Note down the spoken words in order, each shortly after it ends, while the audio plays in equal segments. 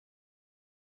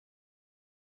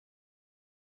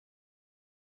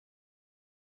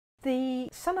The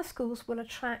summer schools will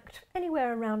attract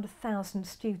anywhere around 1,000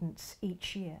 students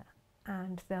each year,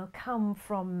 and they'll come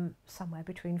from somewhere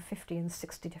between 50 and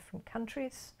 60 different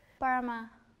countries. Burma,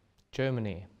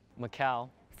 Germany, Macau,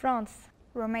 France,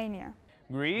 Romania,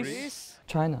 Greece,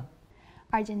 China,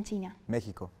 Argentina,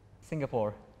 Mexico,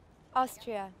 Singapore,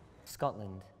 Austria,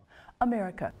 Scotland,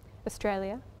 America,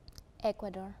 Australia,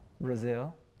 Ecuador,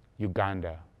 Brazil,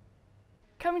 Uganda.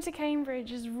 Coming to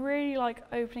Cambridge is really like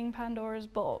opening Pandora's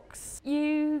box.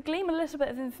 You glean a little bit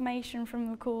of information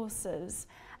from the courses,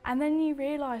 and then you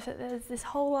realise that there's this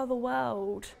whole other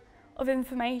world of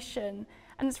information,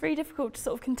 and it's very difficult to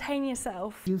sort of contain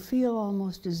yourself. You feel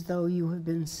almost as though you have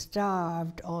been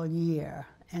starved all year,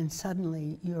 and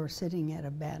suddenly you're sitting at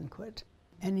a banquet,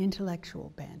 an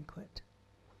intellectual banquet.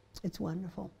 It's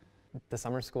wonderful. The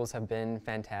summer schools have been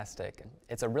fantastic.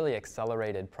 It's a really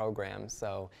accelerated program,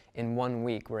 so in 1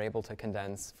 week we're able to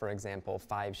condense, for example,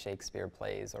 5 Shakespeare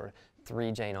plays or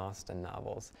 3 Jane Austen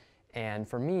novels. And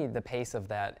for me, the pace of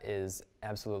that is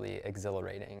absolutely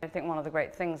exhilarating. I think one of the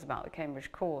great things about the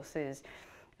Cambridge course is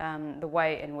the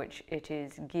way in which it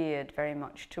is geared very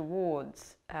much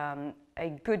towards a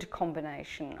good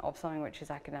combination of something which is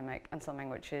academic and something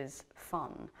which is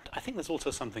fun. I think there's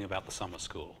also something about the summer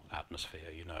school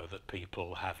atmosphere, you know, that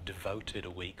people have devoted a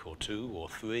week or 2 or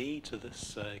 3 to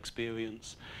this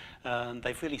experience, and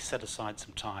they've really set aside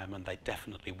some time and they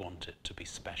definitely want it to be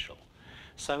special.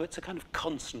 So it's a kind of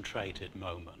concentrated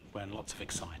moment when lots of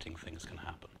exciting things can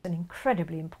happen. An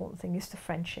incredibly important thing is the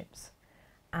friendships.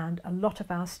 And a lot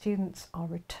of our students are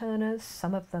returners.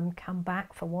 Some of them come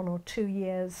back for 1 or 2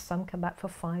 years, some come back for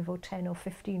 5 or 10 or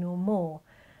 15 or more.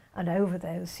 And over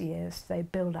those years, they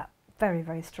build up very,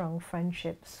 very strong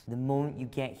friendships. The moment you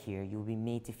get here, you'll be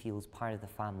made to feel as part of the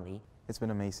family. It's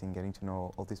been amazing getting to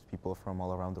know all these people from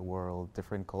all around the world.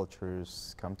 Different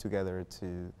cultures come together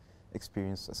to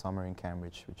experience a summer in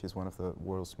Cambridge, which is one of the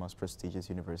world's most prestigious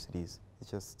universities.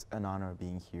 It's just an honor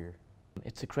being here.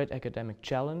 It's a great academic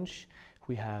challenge.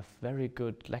 We have very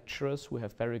good lecturers, we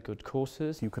have very good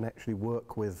courses. You can actually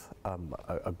work with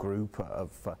a group of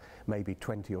maybe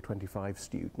 20 or 25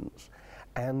 students,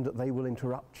 and they will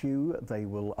interrupt you, they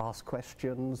will ask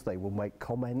questions, they will make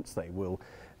comments, they will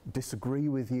disagree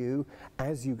with you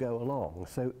as you go along.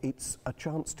 So it's a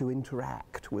chance to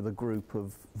interact with a group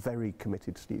of very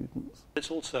committed students. It's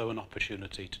also an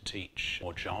opportunity to teach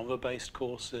more genre-based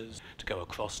courses, to go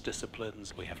across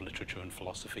disciplines. We have literature and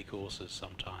philosophy courses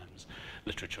sometimes,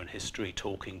 literature and history,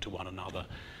 talking to one another.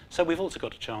 So we've also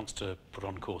got a chance to put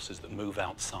on courses that move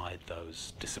outside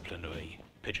those disciplinary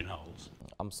pigeonholes.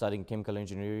 I'm studying chemical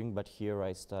engineering, but here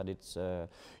I studied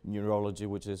neurology,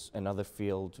 which is another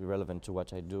field relevant to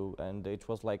what I do, and it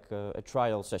was like a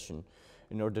trial session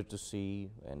in order to see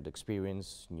and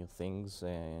experience new things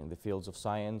in the fields of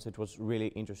science. It was really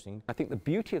interesting. I think the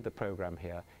beauty of the program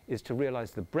here is to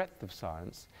realize the breadth of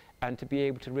science and to be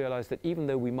able to realize that even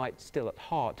though we might still at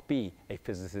heart be a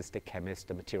physicist, a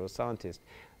chemist, a material scientist,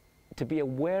 to be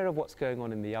aware of what's going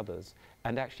on in the others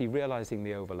and actually realizing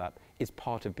the overlap is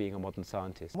part of being a modern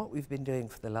scientist. What we've been doing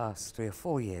for the last 3 or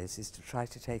 4 years is to try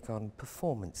to take on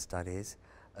performance studies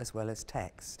as well as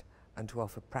text and to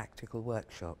offer practical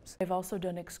workshops. I've also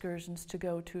done excursions to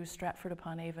go to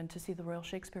Stratford-upon-Avon to see the Royal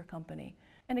Shakespeare Company.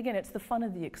 And again, it's the fun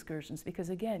of the excursions because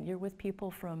again, you're with people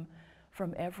from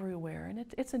everywhere and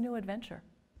it's a new adventure.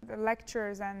 The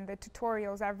lectures and the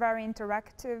tutorials are very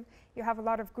interactive. You have a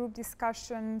lot of group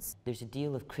discussions. There's a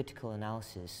deal of critical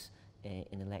analysis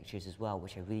in the lectures as well,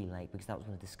 which I really like because that was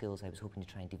one of the skills I was hoping to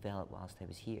try and develop whilst I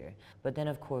was here. But then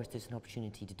of course there's an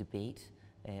opportunity to debate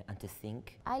and to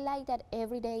think. I like that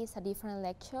every day is a different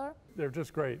lecture. They're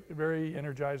just great, very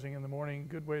energizing in the morning,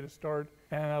 good way to start.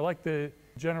 And I like the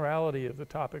generality of the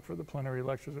topic for the plenary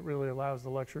lectures. It really allows the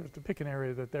lecturers to pick an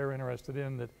area that they're interested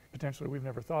in that potentially we've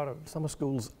never thought of. Summer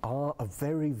schools are a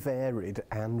very varied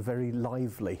and very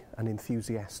lively and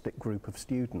enthusiastic group of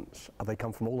students. They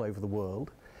come from all over the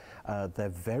world. They're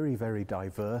very, very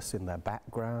diverse in their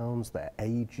backgrounds, their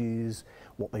ages,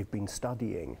 what they've been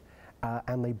studying.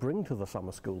 And they bring to the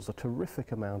summer schools a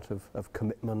terrific amount of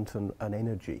commitment and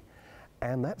energy.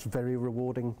 And that's very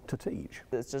rewarding to teach.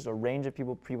 It's just a range of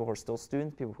people who are still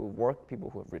students, people who work,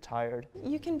 people who have retired.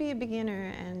 You can be a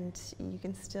beginner and you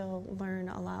can still learn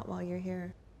a lot while you're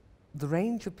here. The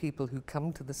range of people who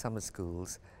come to the summer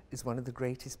schools is one of the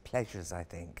greatest pleasures, I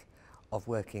think, of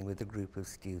working with a group of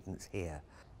students here.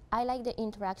 I like the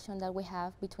interaction that we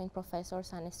have between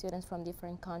professors and students from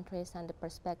different countries and the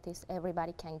perspectives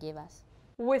everybody can give us.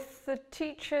 With the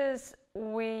teachers,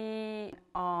 we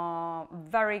are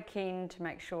very keen to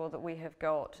make sure that we have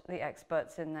got the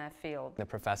experts in their field. The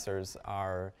professors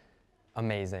are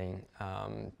amazing.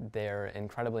 They're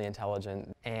incredibly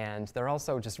intelligent, and they're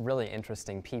also just really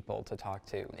interesting people to talk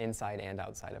to inside and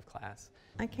outside of class.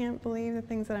 I can't believe the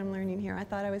things that I'm learning here. I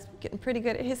thought I was getting pretty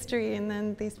good at history, and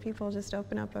then these people just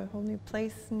open up a whole new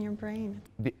place in your brain.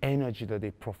 The energy that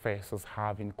the professors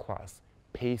have in class,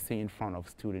 pacing in front of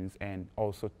students and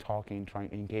also talking, trying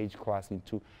to engage class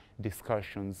into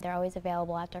discussions. They're always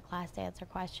available after class to answer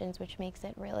questions, which makes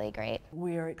it really great.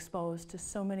 We are exposed to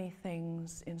so many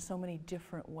things in so many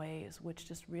different ways, which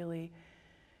just really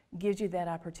gives you that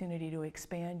opportunity to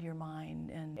expand your mind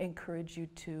and encourage you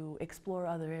to explore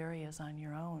other areas on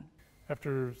your own.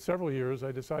 After several years,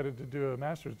 I decided to do a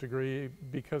master's degree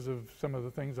because of some of the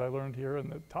things I learned here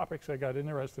and the topics I got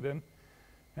interested in.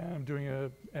 And I'm doing a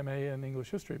MA in English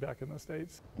history back in the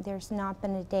States. There's not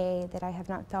been a day that I have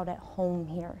not felt at home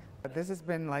here. This has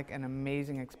been like an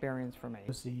amazing experience for me.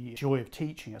 It's the joy of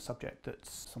teaching a subject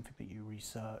that's something that you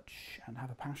research and have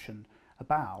a passion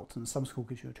about, and some school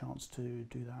gives you a chance to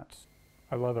do that.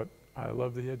 I love it. I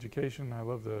love the education. I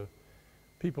love the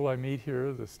people I meet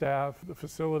here, the staff, the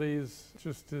facilities. It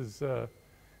just is,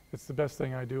 it's the best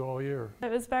thing I do all year. It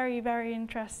was very, very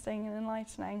interesting and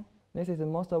enlightening. This is the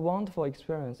most wonderful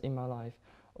experience in my life.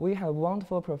 We have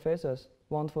wonderful professors,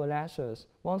 wonderful lecturers,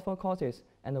 wonderful courses,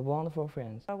 and wonderful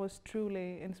friends. I was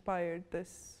truly inspired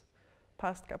this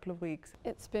past couple of weeks.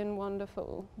 It's been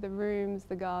wonderful. The rooms,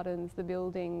 the gardens, the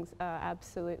buildings are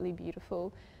absolutely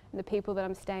beautiful. And the people that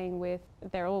I'm staying with,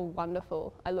 they're all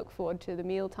wonderful. I look forward to the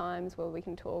meal times where we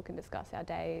can talk and discuss our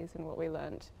days and what we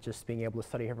learned. Just being able to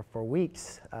study here for 4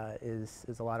 weeks is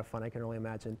a lot of fun. I can only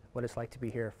imagine what it's like to be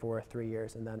here for 3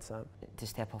 years and then some. To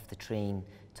step off the train,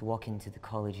 to walk into the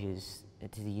colleges,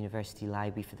 to the university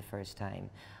library for the first time,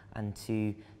 and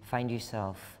to find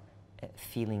yourself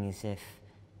feeling as if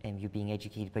you're being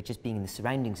educated by just being in the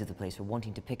surroundings of the place or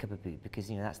wanting to pick up a book, because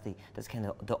that's kind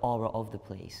of the aura of the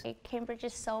place. Cambridge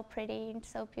is so pretty and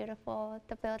so beautiful.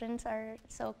 The buildings are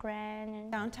so grand.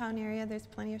 And downtown area, there's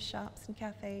plenty of shops and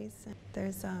cafes.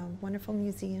 There's wonderful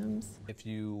museums. If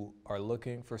you are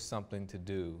looking for something to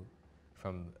do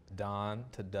from dawn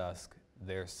to dusk,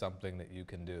 there's something that you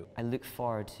can do. I look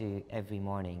forward to every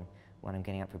morning when I'm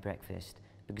getting up for breakfast,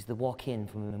 because the walk in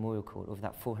from the Memorial Court over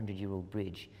that 400-year-old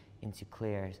bridge into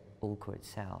Clare's Old Court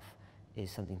itself is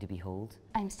something to behold.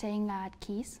 I'm staying at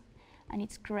Keys, and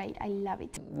it's great. I love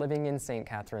it. Living in St.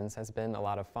 Catharines has been a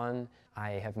lot of fun.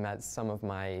 I have met some of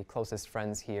my closest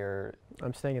friends here.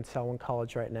 I'm staying in Selwyn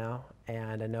College right now,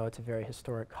 and I know it's a very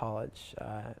historic college.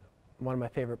 One of my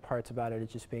favorite parts about it is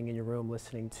just being in your room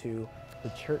listening to the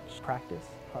church practice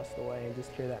across the way and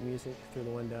just hear that music through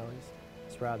the window.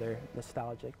 It's rather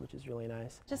nostalgic, which is really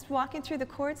nice. Just walking through the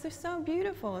courts, they're so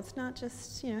beautiful. It's not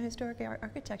just, historic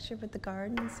architecture, but the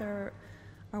gardens are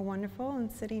wonderful, and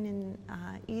sitting and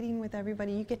eating with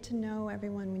everybody. You get to know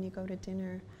everyone when you go to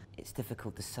dinner. It's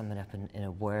difficult to sum it up in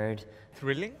a word.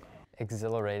 Thrilling.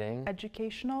 Exhilarating.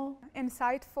 Educational.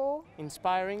 Insightful.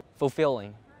 Inspiring.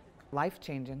 Fulfilling.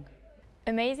 Life-changing.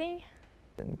 Amazing.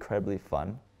 Incredibly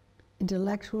fun.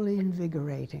 Intellectually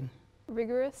invigorating.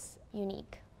 Rigorous.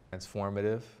 Unique.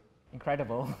 Transformative.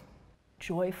 Incredible.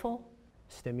 Joyful.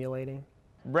 Stimulating.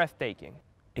 Breathtaking.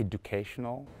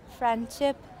 Educational.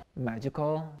 Friendship.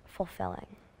 Magical. Fulfilling.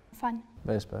 Fun.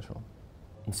 Very special.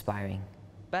 Inspiring.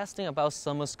 Best thing about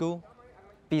summer school,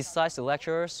 besides the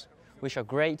lecturers, which are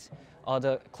great, are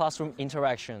the classroom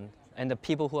interaction and the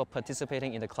people who are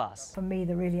participating in the class. For me,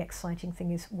 the really exciting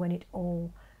thing is when it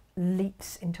all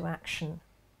leaps into action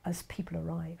as people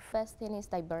arrive. Best thing is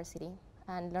diversity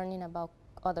and learning about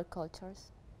other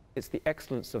cultures. It's the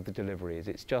excellence of the deliveries.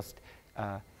 It's just,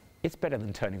 it's better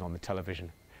than turning on the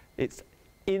television. It's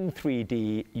in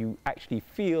 3D, you actually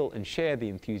feel and share the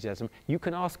enthusiasm. You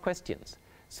can ask questions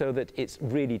so that it's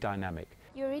really dynamic.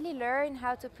 You really learn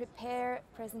how to prepare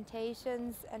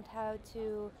presentations and how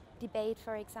to debate,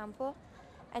 for example,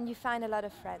 and you find a lot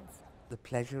of friends. The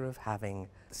pleasure of having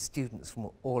students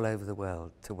from all over the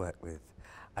world to work with,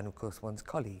 and of course one's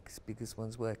colleagues, because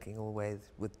one's working always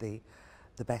with the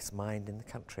best mind in the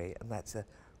country, and that's a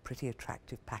pretty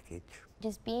attractive package.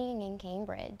 Just being in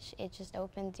Cambridge, it just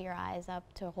opens your eyes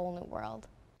up to a whole new world.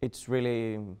 It's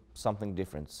really something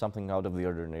different, something out of the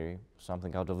ordinary,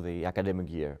 something out of the academic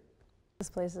year.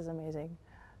 This place is amazing.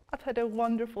 I've had a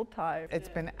wonderful time. It's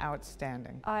been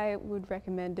outstanding. I would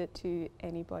recommend it to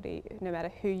anybody, no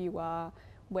matter who you are,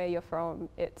 where you're from.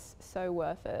 It's so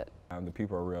worth it. The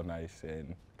people are real nice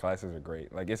and classes are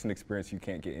great. Like, it's an experience you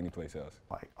can't get anyplace else.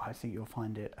 I think you'll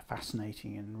find it a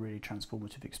fascinating and really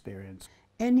transformative experience.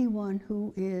 Anyone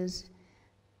who is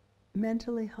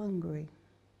mentally hungry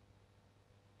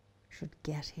should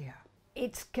get here.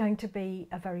 It's going to be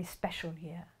a very special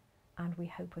year, and we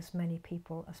hope as many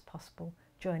people as possible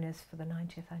join us for the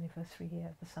 90th anniversary year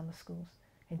of the summer schools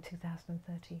in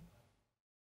 2013.